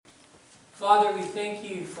Father, we thank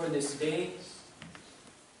you for this day.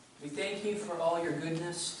 We thank you for all your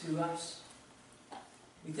goodness to us.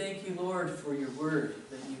 We thank you, Lord, for your word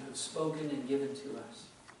that you have spoken and given to us.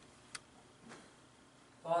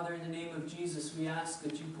 Father, in the name of Jesus, we ask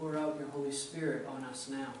that you pour out your Holy Spirit on us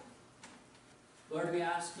now. Lord, we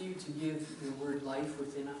ask you to give your word life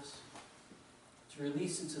within us, to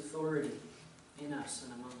release its authority in us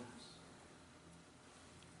and among us.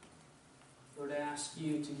 Lord, I ask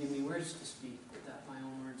you to give me words to speak, that my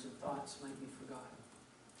own words and thoughts might be forgotten.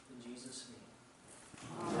 In Jesus' name.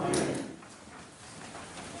 Amen.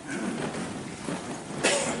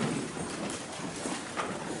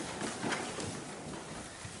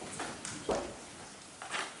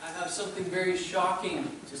 I have something very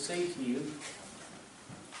shocking to say to you.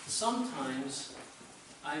 Sometimes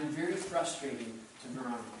I'm very frustrating to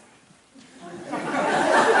Veronica.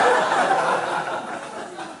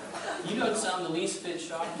 You don't sound the least bit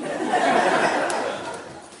shocking.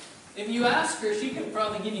 If you ask her, she could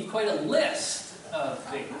probably give you quite a list of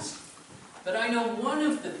things. But I know one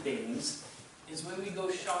of the things is when we go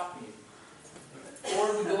shopping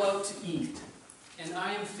or we go out to eat and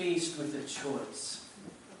I am faced with a choice.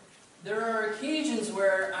 There are occasions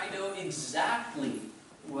where I know exactly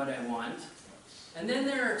what I want. And then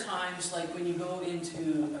there are times like when you go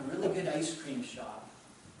into a really good ice cream shop.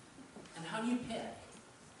 And how do you pick?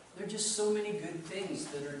 There are just so many good things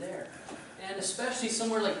that are there. And especially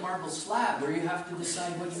somewhere like Marble Slab, where you have to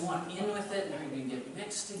decide what you want in with it and how you get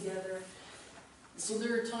mixed together. So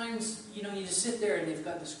there are times, you just sit there and they've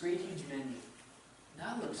got this great huge menu.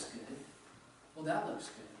 That looks good. Well, that looks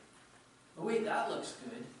good. Oh, wait, that looks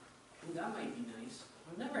good. Oh, that might be nice.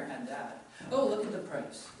 I've never had that. Oh, look at the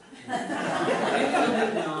price. Maybe a little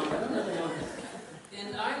bit long. I don't really know.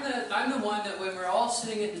 And I'm the one that when we're all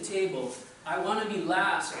sitting at the table, I want to be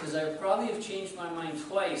last because I probably have changed my mind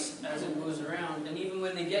twice as it goes around. And even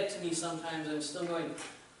when they get to me sometimes, I'm still going,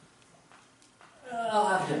 I'll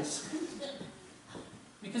have this.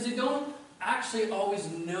 Because I don't actually always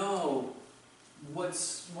know what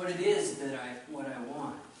it is that I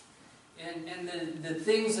want. And the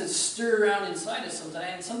things that stir around inside us sometimes,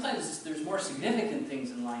 and sometimes there's more significant things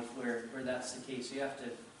in life where that's the case. You have to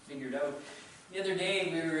figure it out. The other day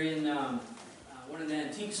we were in one of the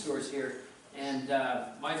antique stores here, and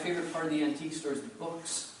my favorite part of the antique store is the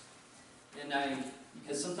books.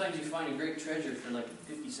 Because sometimes you find a great treasure for like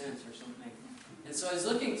 50 cents or something. And so I was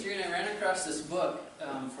looking through and I ran across this book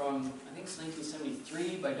from, I think it's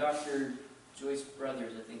 1973, by Dr. Joyce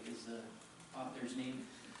Brothers, I think is the author's name.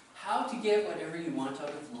 How to Get Whatever You Want Out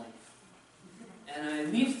of Life. And I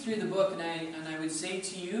leafed through the book and I would say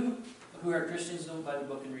to you who are Christians, don't buy the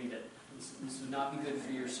book and read it. This would not be good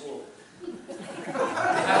for your soul. They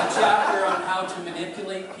have a chapter on how to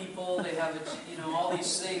manipulate people. They have all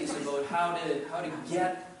these things about how to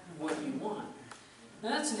get what you want. Now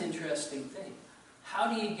that's an interesting thing.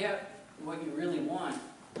 How do you get what you really want?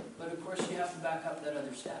 But of course you have to back up that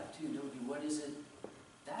other step too, don't you? What is it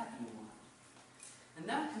that you want? And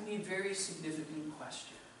that can be a very significant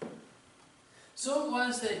question. So it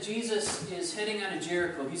was that Jesus is heading out of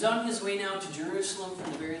Jericho. He's on his way now to Jerusalem for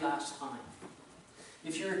the very last time.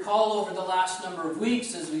 If you recall, over the last number of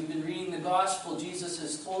weeks, as we've been reading the Gospel, Jesus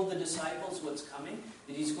has told the disciples what's coming,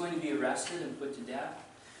 that he's going to be arrested and put to death.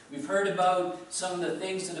 We've heard about some of the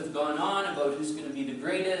things that have gone on, about who's going to be the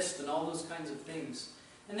greatest, and all those kinds of things.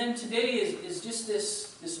 And then today is just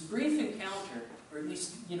this brief encounter, or at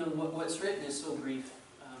least, what's written is so brief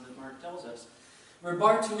that Mark tells us, where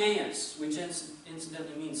Bartimaeus, which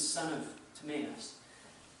incidentally means son of Timaeus,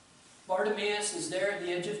 Bartimaeus is there at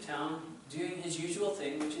the edge of town doing his usual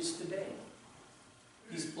thing, which is to beg.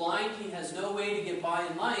 He's blind, he has no way to get by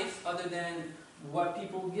in life other than what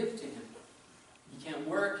people give to him. He can't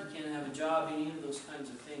work, he can't have a job, any of those kinds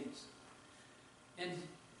of things. And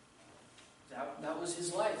that was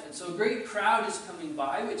his life. And so a great crowd is coming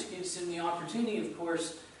by, which gives him the opportunity, of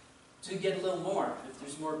course, to get a little more. If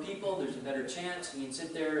there's more people, there's a better chance. He can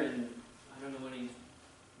sit there and, I don't know when he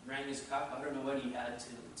rang his cup, I don't know what he had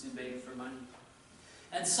to beg for money.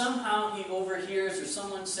 And somehow he overhears, or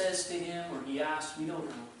someone says to him, or he asks, we don't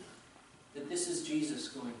know, that this is Jesus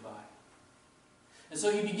going by. And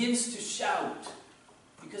so he begins to shout,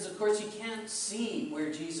 because of course he can't see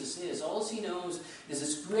where Jesus is. All he knows is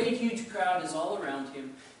this great huge crowd is all around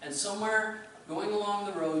him, and somewhere going along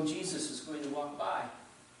the road, Jesus is going to walk by.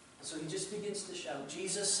 And so he just begins to shout,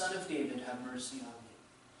 Jesus, Son of David, have mercy on me.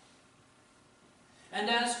 And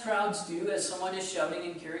as crowds do, as someone is shouting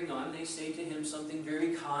and carrying on, they say to him something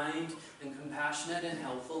very kind and compassionate and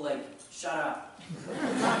helpful, like, shut up.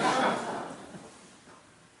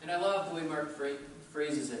 And I love the way Mark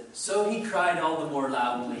phrases it. So he cried all the more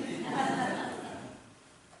loudly.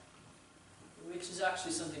 Which is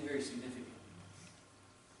actually something very significant.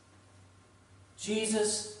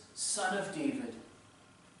 Jesus, Son of David,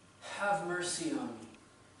 have mercy on me.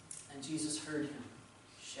 And Jesus heard him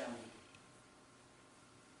shouting.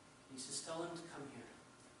 He says, tell him to come here.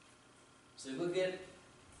 So they go get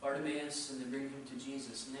Bartimaeus and they bring him to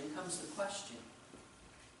Jesus. And then comes the question,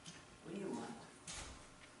 what do you want?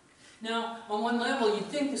 Now, on one level, you'd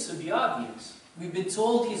think this would be obvious. We've been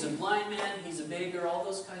told he's a blind man, he's a beggar, all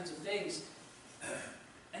those kinds of things.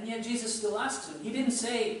 And yet Jesus still asks him. He didn't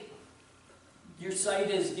say, your sight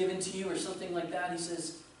is given to you or something like that. He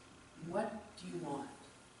says, what do you want?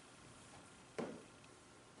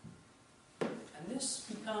 And this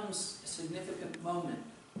becomes a significant moment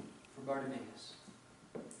for Bartimaeus.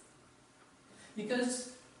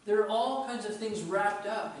 Because there are all kinds of things wrapped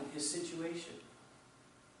up in his situation.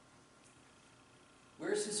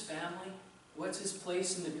 Where's his family? What's his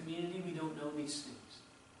place in the community? We don't know these things.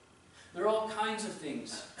 There are all kinds of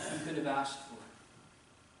things he could have asked for.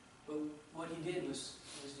 But what he did was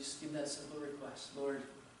just give that simple request. Lord,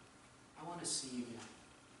 I want to see you again.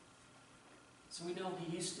 So we know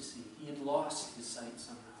he used to see. He had lost his sight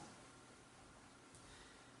somehow.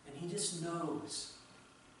 And he just knows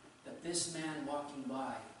that this man walking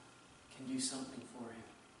by can do something for him.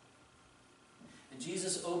 And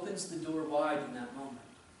Jesus opens the door wide in that moment.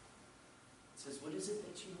 He says, what is it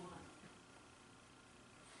that you want?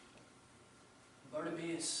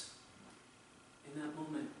 Bartimaeus, in that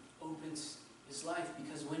moment, opens his life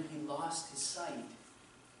because when he lost his sight,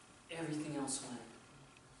 everything else went.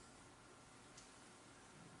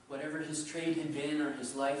 Whatever his trade had been or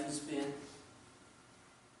his life has been,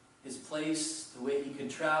 his place, the way he could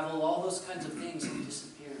travel, all those kinds of things had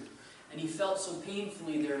disappeared. And he felt so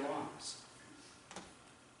painfully their loss.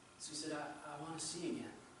 So he said, I want to see again.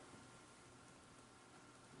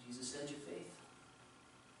 And Jesus said, your faith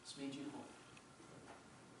has made you whole.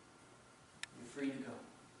 You're free to go.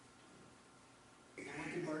 And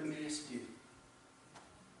what did Bartimaeus do?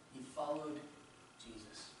 He followed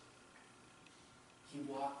Jesus. He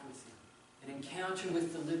walked with him. An encounter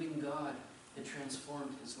with the living God that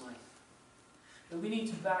transformed his life. But we need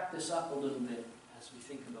to back this up a little bit as we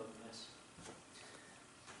think about this.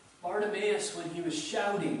 Bartimaeus, when he was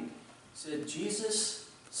shouting, said, Jesus,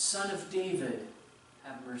 Son of David,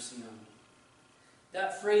 have mercy on me.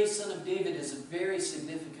 That phrase, Son of David, is a very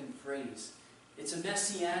significant phrase. It's a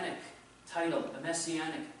messianic title, a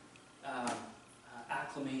messianic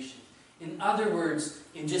acclamation. In other words,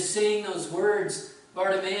 in just saying those words,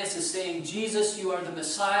 Bartimaeus is saying, Jesus, you are the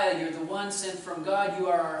Messiah, you're the one sent from God, you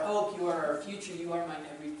are our hope, you are our future, you are my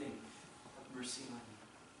everything. Have mercy on me.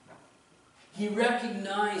 He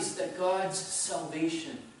recognized that God's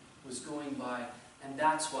salvation was going by, and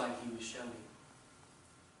that's why he was shouting.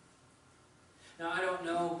 Now, I don't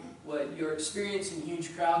know what your experience in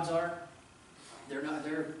huge crowds are. They're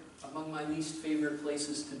among my least favorite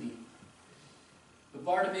places to be. But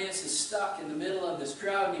Bartimaeus is stuck in the middle of this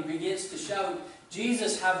crowd, and he begins to shout,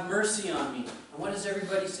 Jesus, have mercy on me. And what does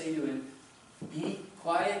everybody say to him? Be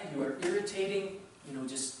quiet, you are irritating.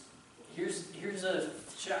 Just, here's a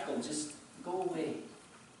shekel, just go away.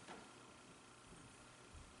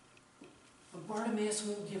 But Bartimaeus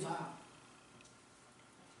won't give up.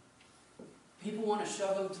 People want to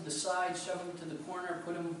shove him to the side, shove him to the corner,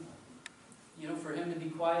 put him, for him to be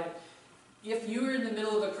quiet. If you were in the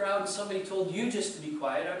middle of a crowd and somebody told you just to be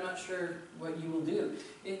quiet, I'm not sure what you will do.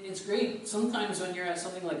 It's great sometimes when you're at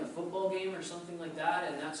something like a football game or something like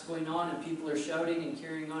that, and that's going on and people are shouting and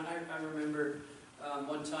carrying on. I remember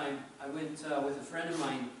one time I went with a friend of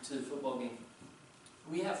mine to the football game.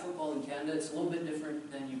 We have football in Canada. It's a little bit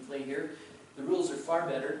different than you play here. The rules are far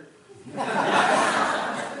better.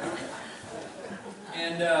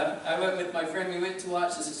 And I went with my friend. We went to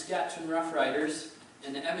watch the Saskatchewan Roughriders,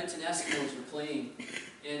 and the Edmonton Eskimos were playing.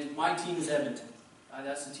 And my team is Edmonton.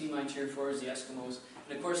 That's the team I cheered for, is the Eskimos.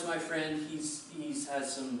 And of course my friend, he's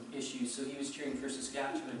has some issues, so he was cheering for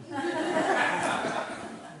Saskatchewan.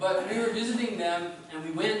 But we were visiting them, and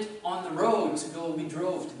we went on the road we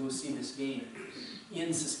drove to go see this game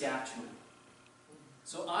in Saskatchewan.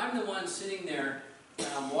 So I'm the one sitting there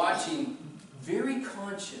watching, very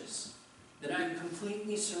conscious that I'm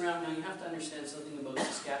completely surrounded. Now you have to understand something about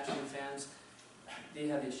Saskatchewan fans. They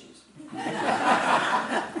have issues.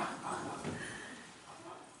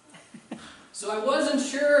 So I wasn't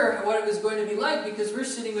sure what it was going to be like because we're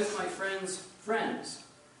sitting with my friends' friends.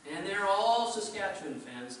 And they're all Saskatchewan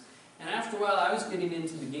fans. And after a while I was getting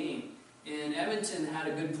into the game. And Edmonton had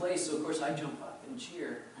a good play, so of course I jump up and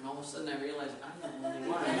cheer. And all of a sudden I realized I'm the only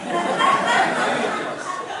one.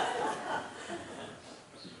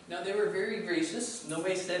 Now they were very gracious.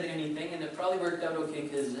 Nobody said anything, and it probably worked out okay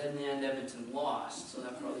because in the end Edmonton lost, so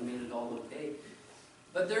that probably made it all okay.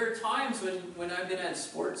 But there are times when I've been at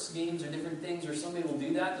sports games or different things where somebody will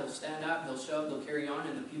do that. They'll stand up, they'll shove, they'll carry on,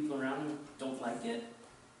 and the people around them don't like it.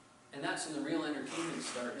 And that's when the real entertainment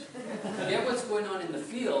starts. Forget what's going on in the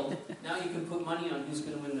field. Now you can put money on who's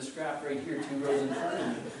going to win the scrap right here, 2 rows in front of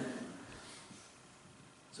you.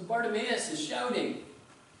 So Bartimaeus is shouting.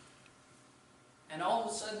 And all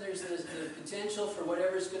of a sudden there's the potential for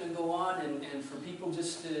whatever's going to go on and for people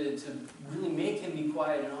just to really make him be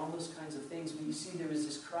quiet and all those kinds of things. But you see there was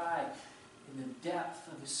this cry in the depth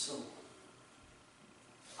of his soul.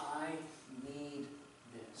 I need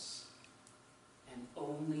this. And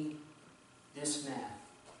only this man,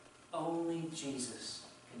 only Jesus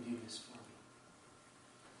can do this for me.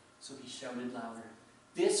 So he shouted louder.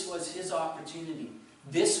 This was his opportunity.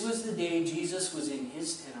 This was the day Jesus was in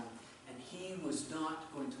his town. He was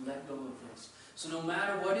not going to let go of this. So no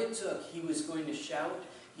matter what it took, he was going to shout,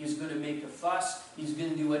 he was going to make a fuss, he was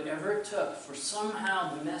going to do whatever it took for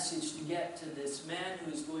somehow the message to get to this man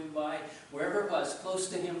who was going by, wherever it was, close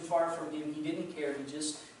to him, far from him. He didn't care, he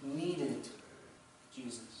just needed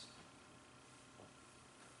Jesus.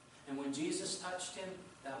 And when Jesus touched him,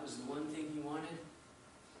 that was the one thing he wanted.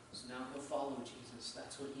 So now he'll follow Jesus.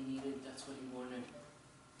 That's what he needed, that's what he wanted.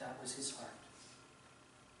 That was his heart.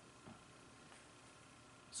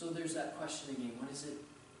 So there's that question again. What is it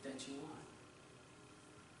that you want?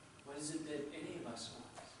 What is it that any of us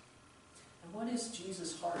want? And what is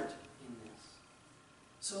Jesus' heart in this?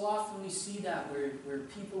 So often we see that where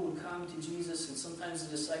people will come to Jesus and sometimes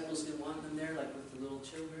the disciples didn't want them there, like with the little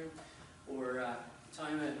children. Or a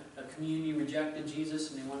time a community rejected Jesus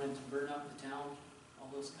and they wanted to burn up the town. All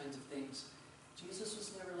those kinds of things. Jesus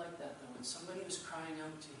was never like that though. When somebody was crying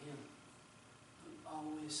out to him, he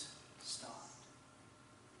always stopped.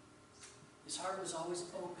 His heart was always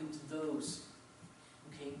open to those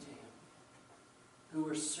who came to him, who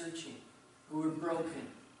were searching, who were broken,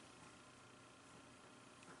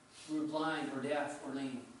 who were blind or deaf or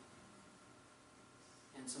lame,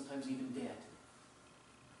 and sometimes even dead.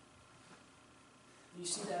 You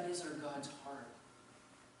see, that is our God's heart.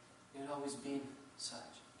 It had always been such.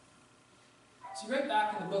 See, right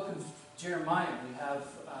back in the book of Jeremiah, we have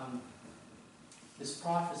this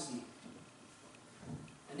prophecy.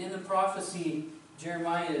 And in the prophecy,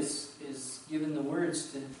 Jeremiah is given the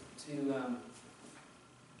words to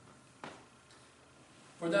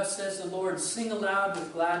for thus says the Lord, sing aloud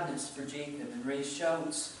with gladness for Jacob, and raise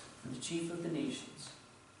shouts for the chief of the nations.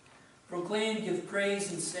 Proclaim, give praise,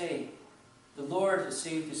 and say, the Lord has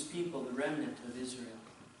saved his people, the remnant of Israel.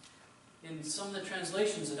 In some of the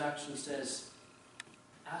translations, it actually says,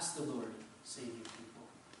 ask the Lord, save your people.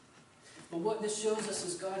 But what this shows us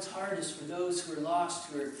is God's heart is for those who are lost,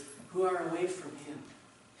 who are away from him.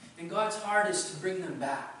 And God's heart is to bring them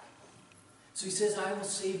back. So he says, I will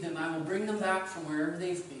save them. I will bring them back from wherever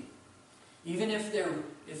they've been. Even if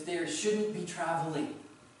they shouldn't be traveling.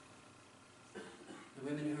 The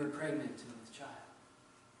women who are pregnant and with child.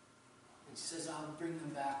 And he says, I'll bring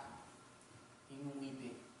them back. Even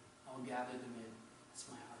weeping, I'll gather them in. That's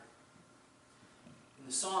my heart. In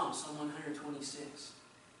the Psalm 126,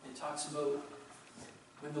 it talks about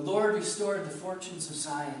when the Lord restored the fortunes of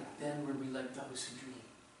Zion, then were we like those who dream.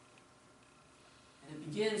 And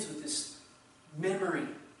it begins with this memory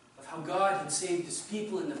of how God had saved his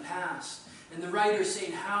people in the past. And the writer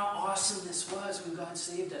saying how awesome this was when God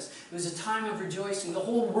saved us. It was a time of rejoicing. The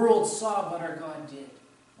whole world saw what our God did.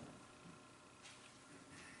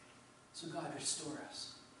 So God, restore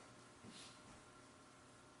us.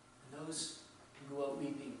 And those who go out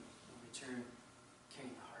weeping will return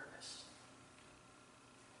carrying the harvest.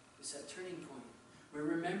 It's that turning point where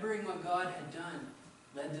remembering what God had done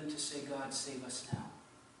led them to say, God, save us now.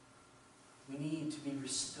 We need to be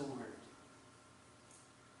restored.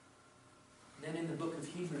 Then in the book of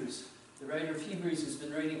Hebrews, the writer of Hebrews has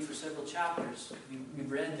been writing for several chapters.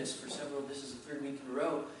 We've read this for several, this is the third week in a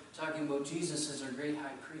row, talking about Jesus as our great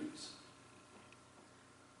high priest.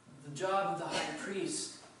 The job of the high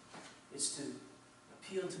priest is to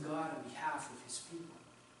appeal to God on behalf of his people.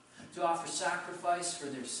 To offer sacrifice for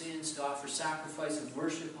their sins, to offer sacrifice of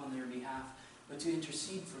worship on their behalf, but to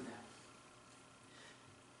intercede for them.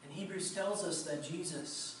 And Hebrews tells us that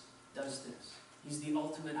Jesus does this. He's the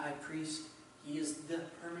ultimate high priest. He is the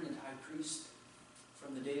permanent high priest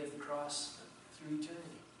from the day of the cross through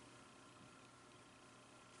eternity.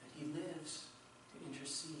 That he lives to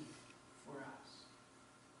intercede for us.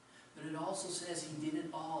 But it also says he did it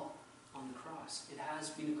all on the cross. cross. It has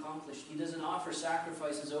been accomplished. He doesn't offer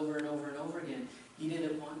sacrifices over and over and over again. He did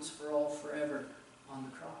it once for all, forever on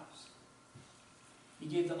the cross. He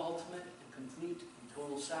gave the ultimate and complete and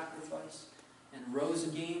total sacrifice and rose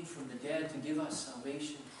again from the dead to give us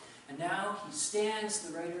salvation. And now he stands,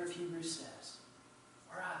 the writer of Hebrews says,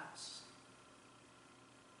 for us.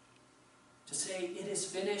 To say, it is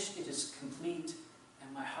finished, it is complete,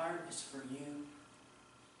 and my heart is for you.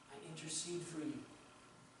 I intercede for you.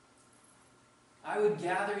 I would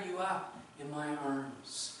gather you up in my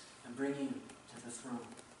arms and bring you to the throne.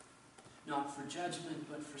 Not for judgment,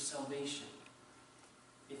 but for salvation,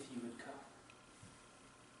 if you would come.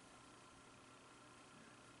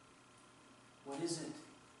 What is it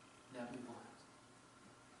that we want?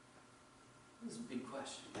 This is a big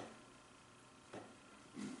question.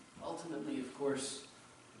 Ultimately, of course,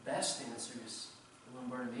 the best answer is the one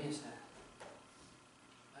Bartimaeus had.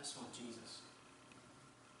 I just want Jesus.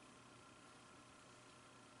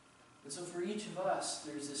 And so for each of us,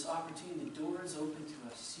 there's this opportunity. The door is open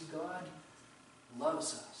to us. See, God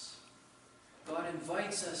loves us. God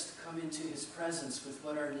invites us to come into his presence with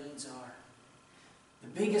what our needs are.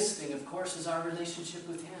 The biggest thing, of course, is our relationship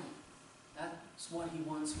with him. That's what he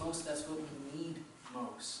wants most. That's what we need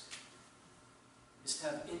most. Is to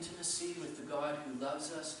have intimacy with the God who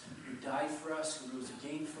loves us, who died for us, who rose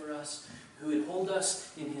again for us, who would hold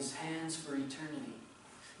us in his hands for eternity,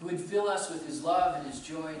 who would fill us with his love and his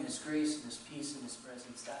joy and his grace and his peace and his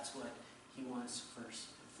presence. That's what he wants first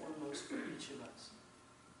and foremost for each of us.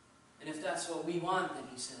 And if that's what we want, then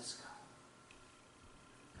he says,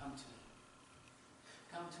 come. Come to me.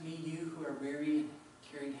 Come to me, you who are weary and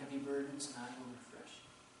carrying heavy burdens, and I will refresh you.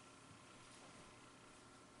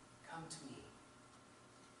 Come to me.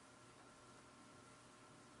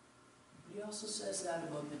 But he also says that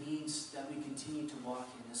about the needs that we continue to walk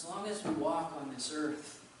in. As long as we walk on this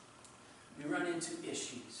earth, we run into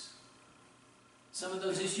issues. Some of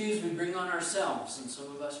those issues we bring on ourselves, and some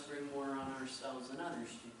of us bring more on ourselves than others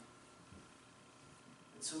do.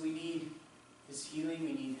 And so we need his healing,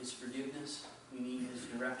 we need his forgiveness, we need his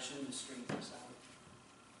direction to straighten us out.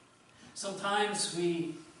 Sometimes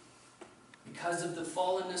we, because of the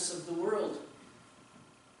fallenness of the world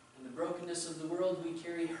and the brokenness of the world, we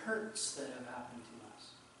carry hurts that have happened to us.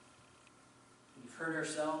 We've hurt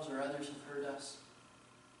ourselves or others have hurt us.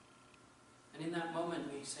 And in that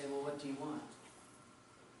moment we say, well, what do you want?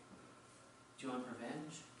 Do you want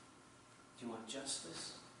revenge? Do you want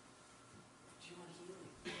justice? Do you want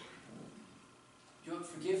healing? Do you want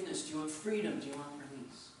forgiveness? Do you want freedom? Do you want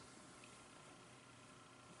release?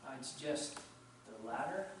 I'd suggest the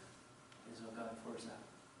latter is what God pours out.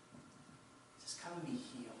 Just come and be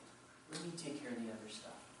healed. Let me take care of the other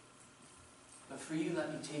stuff. But for you,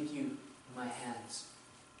 let me take you in my hands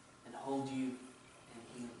and hold you and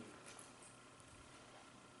heal you.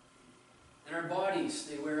 And our bodies,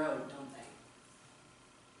 they wear out, don't they?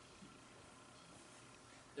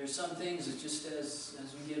 There's some things that just as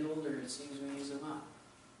we get older, it seems we use them up.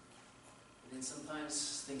 And then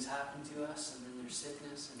sometimes things happen to us, and then there's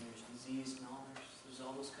sickness, and there's disease, and all there's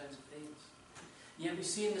all those kinds of things. Yet we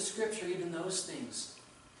see in the Scripture, even those things,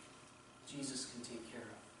 Jesus can take care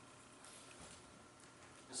of.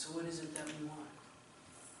 And so what is it that we want?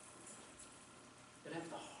 But at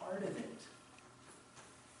the heart of it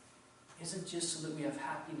isn't just so that we have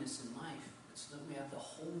happiness in life, but so that we have the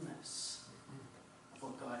wholeness of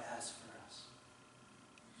what God has for us.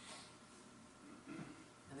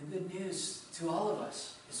 And the good news to all of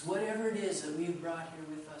us is whatever it is that we've brought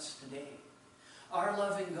here with us today, our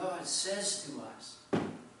loving God says to us, what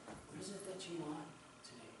is it that you want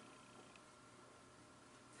today?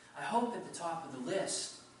 I hope at the top of the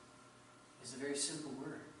list is a very simple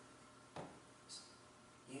word. It's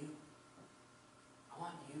you. I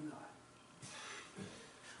want you, God.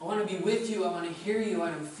 I want to be with you. I want to hear you. I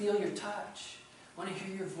want to feel your touch. I want to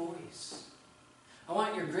hear your voice. I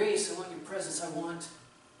want your grace. I want your presence. I want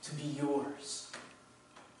to be yours.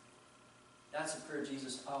 That's a prayer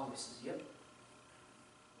Jesus always says, yep.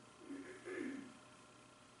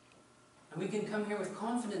 And we can come here with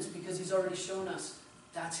confidence because he's already shown us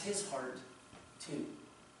that's his heart too.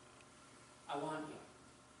 I want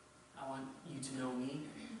you. I want you to know me.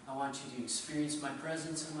 I want you to experience my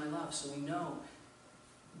presence and my love. So we know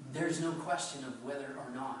there's no question of whether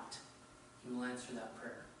or not he will answer that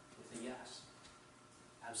prayer with a yes.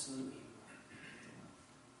 Absolutely.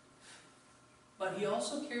 But he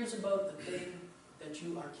also cares about the thing that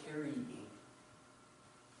you are carrying.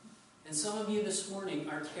 And some of you this morning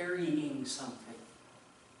are carrying something.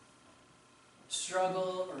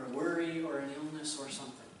 Struggle or a worry or an illness or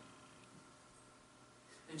something.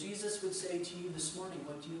 And Jesus would say to you this morning,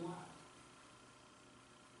 what do you want?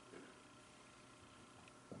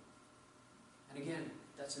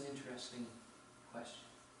 That's an interesting question.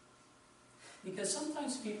 Because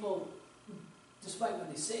sometimes people, despite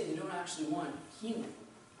what they say, they don't actually want healing.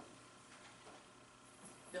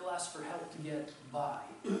 They'll ask for help to get by.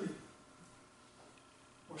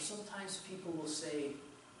 Or sometimes people will say,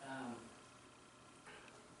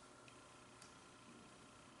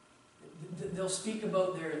 they'll speak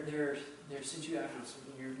about their situation,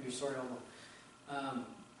 your sore elbow.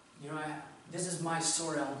 This is my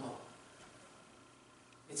sore elbow.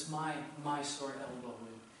 It's my sore elbow.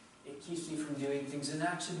 And it keeps me from doing things. And it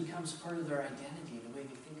actually becomes part of their identity, the way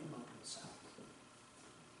they think about themselves.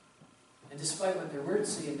 And despite what their words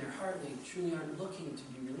say in their heart, they truly aren't looking to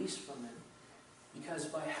be released from it. Because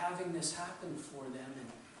by having this happen for them,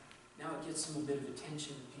 and now it gets them a bit of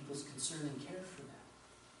attention and people's concern and care for them.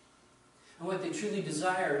 And what they truly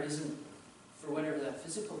desire isn't for whatever that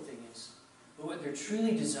physical thing is, but what they're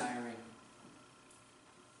truly desiring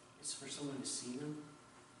is for someone to see them,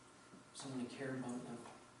 someone to care about them,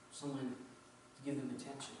 someone to give them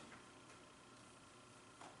attention.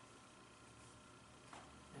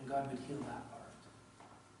 And God would heal that part.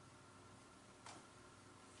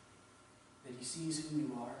 That He sees who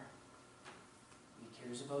you are, He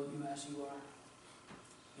cares about you as you are,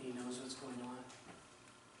 and He knows what's going on,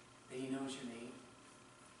 that He knows your name.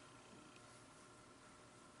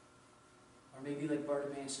 Or maybe like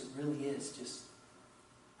Bartimaeus, it really is just,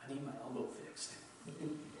 I need my elbow fixed.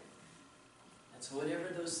 And so whatever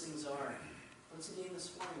those things are, once again this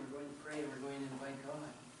morning we're going to pray and we're going to invite God.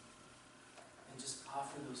 And just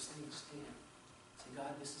offer those things to Him. Say,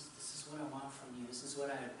 God, this is what I want from you. This is what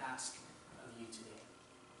I would ask of you today.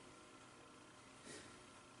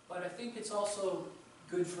 But I think it's also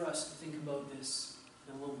good for us to think about this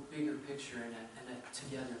in a little bigger picture and a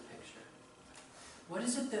together picture. What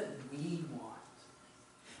is it that we want?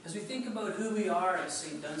 As we think about who we are as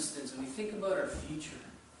St. Dunstan's, and we think about our future,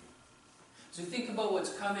 as we think about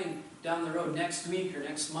what's coming down the road next week or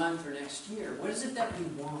next month or next year, what is it that we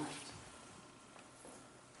want?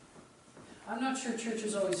 I'm not sure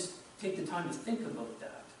churches always take the time to think about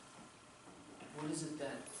that. What is it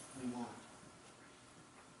that we want?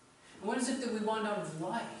 And what is it that we want out of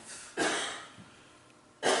life?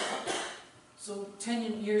 So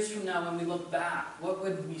 10 years from now, when we look back, what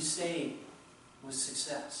would we say was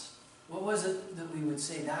success? What was it that we would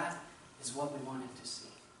say that is what we wanted to see?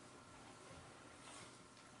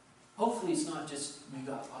 Hopefully it's not just we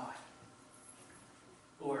got by.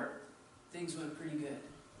 Or things went pretty good.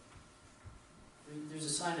 There's a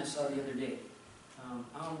sign I saw the other day.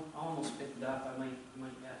 I almost picked it up. I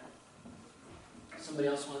might get it. Somebody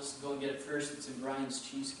else wants to go and get it first. It's in Brian's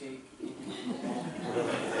Cheesecake.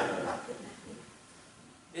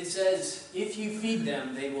 It says, if you feed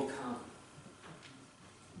them, they will come.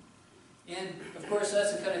 And, of course,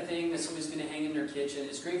 that's the kind of thing that somebody's going to hang in their kitchen.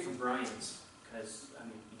 It's great for Brian's, because,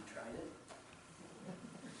 you tried it.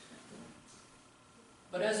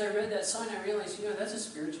 But as I read that sign, I realized, that's a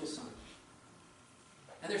spiritual sign.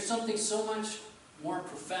 And there's something so much more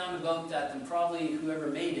profound about that than probably whoever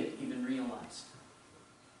made it even realized.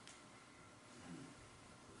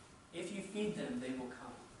 If you feed them, they will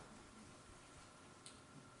come.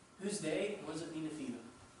 Who's they? What does it mean to feed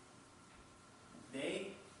them?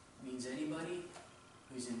 They means anybody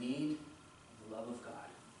who's in need of the love of God.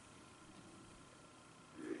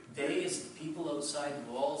 They is the people outside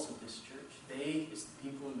the walls of this church. They is the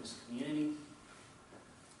people in this community,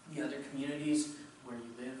 the other communities where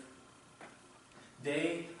you live.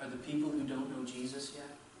 They are the people who don't know Jesus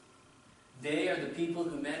yet. They are the people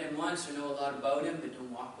who met Him once or know a lot about Him but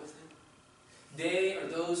don't walk with Him. They are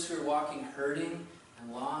those who are walking hurting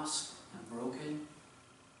and lost and broken.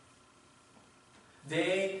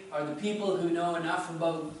 They are the people who know enough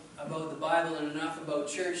about the Bible and enough about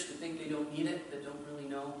church to think they don't need it, that don't really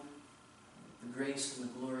know the grace and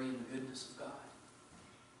the glory and the goodness of God.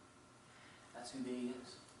 That's who they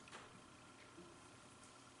is.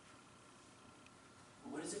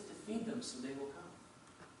 What is it to feed them so they will come?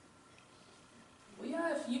 Well,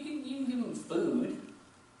 yeah, if you can give them food,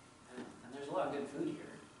 and there's a lot of good food here,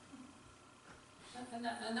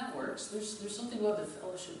 and that works. There's something about the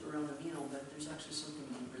fellowship around the meal, but there's actually something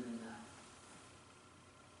deeper than that.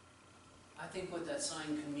 I think what that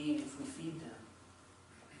sign can mean if we feed them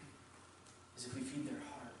is if we feed their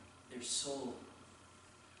heart, their soul.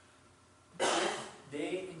 If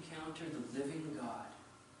they encounter the living God,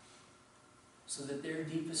 so that their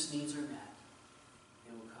deepest needs are met,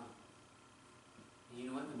 they will come. And you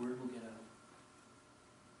know what? The word will get out.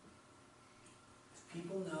 If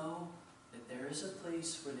people know that there is a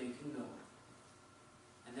place where they can go,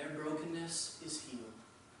 and their brokenness is healed,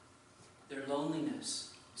 their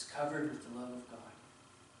loneliness is covered with the love of God,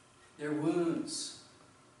 their wounds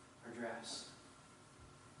are dressed.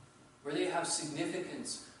 Where they have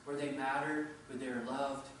significance, where they matter, where they are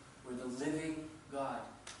loved, where the living God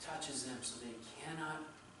touches them so they cannot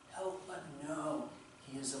help but know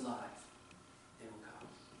He is alive, they will come.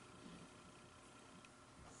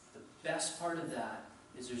 The best part of that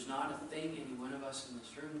is there's not a thing any one of us in this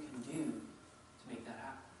room can do to make that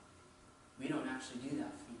happen. We don't actually do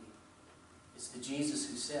that for you. It's the Jesus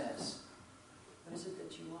who says, what is it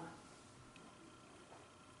that you want?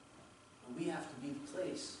 But we have to be the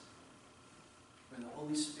place where the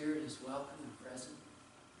Holy Spirit is welcome and present,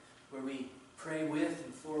 where we pray with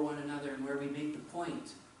and for one another, and where we make the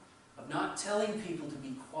point of not telling people to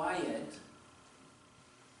be quiet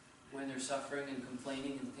when they're suffering and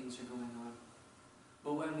complaining and things are going on,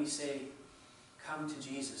 but when we say, come to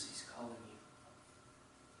Jesus, He's calling you.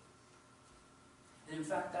 And in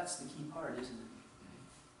fact, that's the key part, isn't it?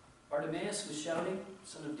 Bartimaeus was shouting,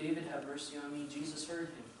 Son of David, have mercy on me. Jesus heard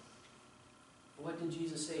him. But what did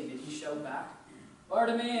Jesus say? Did He shout back?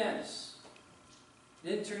 Bartimaeus! It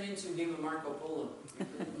didn't turn into a game of Marco Polo.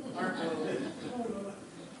 Marco.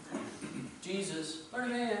 Jesus.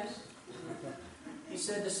 Bartimaeus. He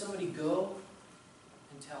said to somebody, go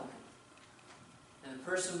and tell him. And the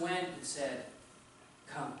person went and said,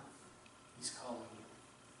 come. He's calling you.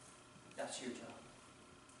 That's your job.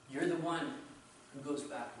 You're the one who goes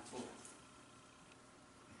back and forth.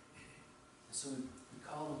 And so we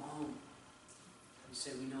call them home. We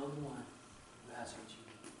say, we know the one who has what you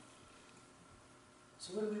need.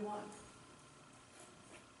 So what do we want?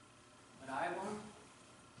 What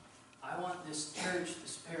I want this church,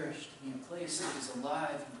 this parish, to be a place that is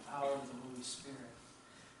alive in the power of the Holy Spirit,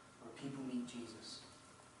 where people meet Jesus.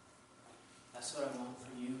 That's what I want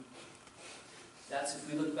for you. That's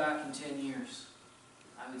if we look back in 10 years.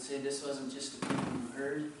 I would say this wasn't just the people who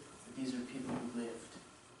heard, but these are people who lived.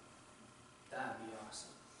 That would be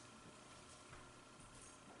awesome.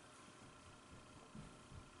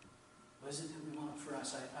 What is it that we want for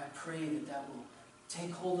us? I pray that that will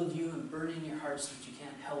take hold of you and burn in your hearts so that you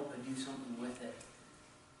can't help but do something with it.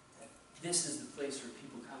 That this is the place where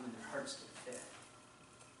people come and their hearts get fed.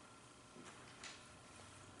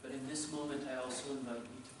 But in this moment, I also invite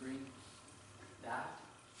you to bring that,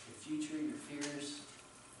 your future, your fears,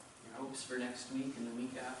 your hopes for next week and the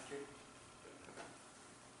week after.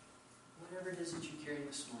 Whatever it is that you're carrying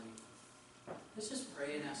this morning, let's just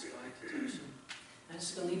pray and ask God to touch you. I'm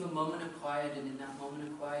just going to leave a moment of quiet, and in that moment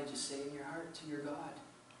of quiet, just say in your heart to your God,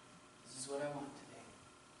 this is what I want today.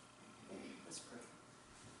 Let's pray.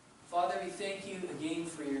 Father, we thank you again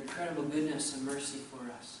for your incredible goodness and mercy for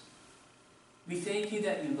us. We thank you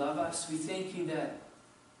that you love us. We thank you that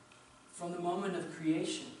from the moment of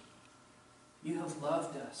creation, you have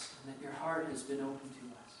loved us, and that your heart has been open to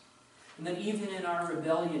us. And that even in our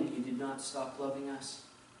rebellion, you did not stop loving us,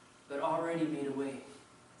 but already made a way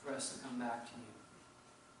for us to come back to you.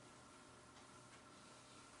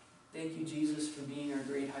 Thank you, Jesus, for being our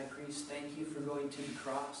great high priest. Thank you for going to the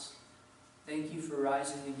cross. Thank you for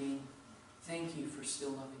rising again. Thank you for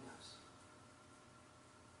still loving us.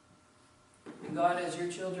 And God, as your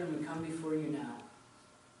children, we come before you now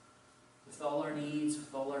with all our needs,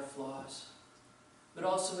 with all our flaws, but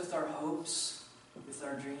also with our hopes, with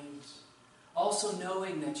our dreams. Also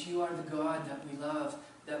knowing that you are the God that we love,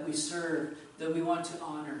 that we serve, that we want to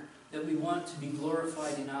honor, that we want to be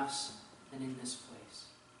glorified in us and in this place.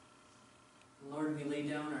 And Lord, we lay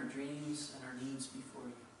down our dreams and our needs before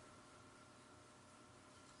you.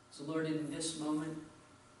 So Lord, in this moment,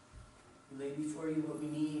 we lay before you what we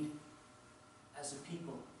need as a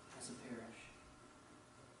people, as a parish.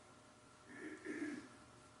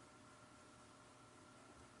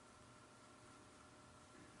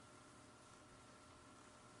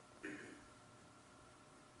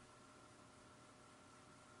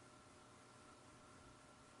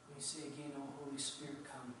 We say again, O Holy Spirit,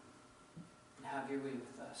 come and have your way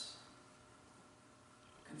with us.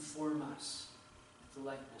 Conform us with the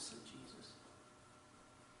likeness of Jesus.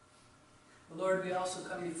 Lord, we also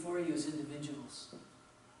come before you as individuals,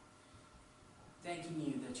 thanking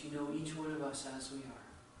you that you know each one of us as we are.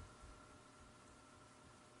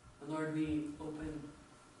 And Lord, we open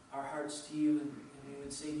our hearts to you, and we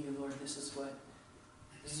would say to you, Lord, this is what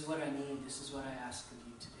I need, this is what I ask of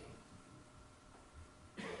you today.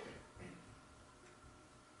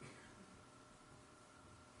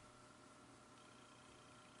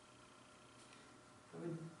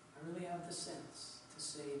 I really have the sense to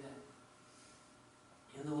say that,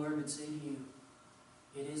 and the Lord would say to you,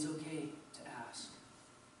 it is okay to ask,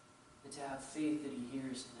 and to have faith that He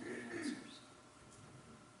hears and that He answers.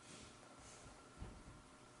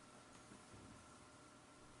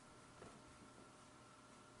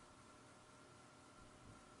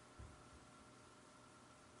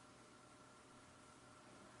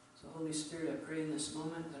 Holy Spirit, I pray in this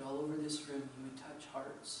moment that all over this room you would touch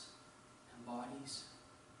hearts and bodies,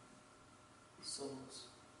 souls.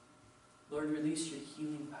 Lord, release your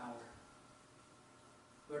healing power.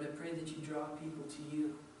 Lord, I pray that you draw people to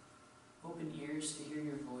you. Open ears to hear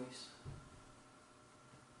your voice.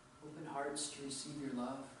 Open hearts to receive your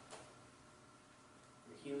love,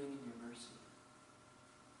 your healing and your mercy.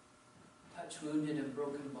 Touch wounded and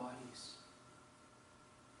broken bodies.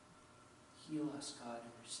 Heal us, God,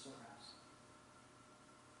 and restore us.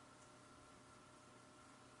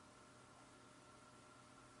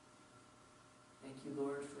 Thank you,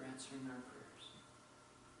 Lord, for answering our prayers.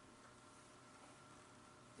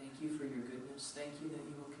 Thank you for your goodness. Thank you that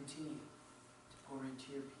you will continue to pour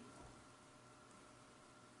into your people.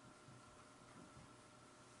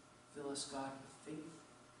 Fill us, God, with faith,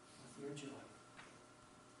 with your joy.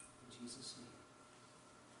 In Jesus' name.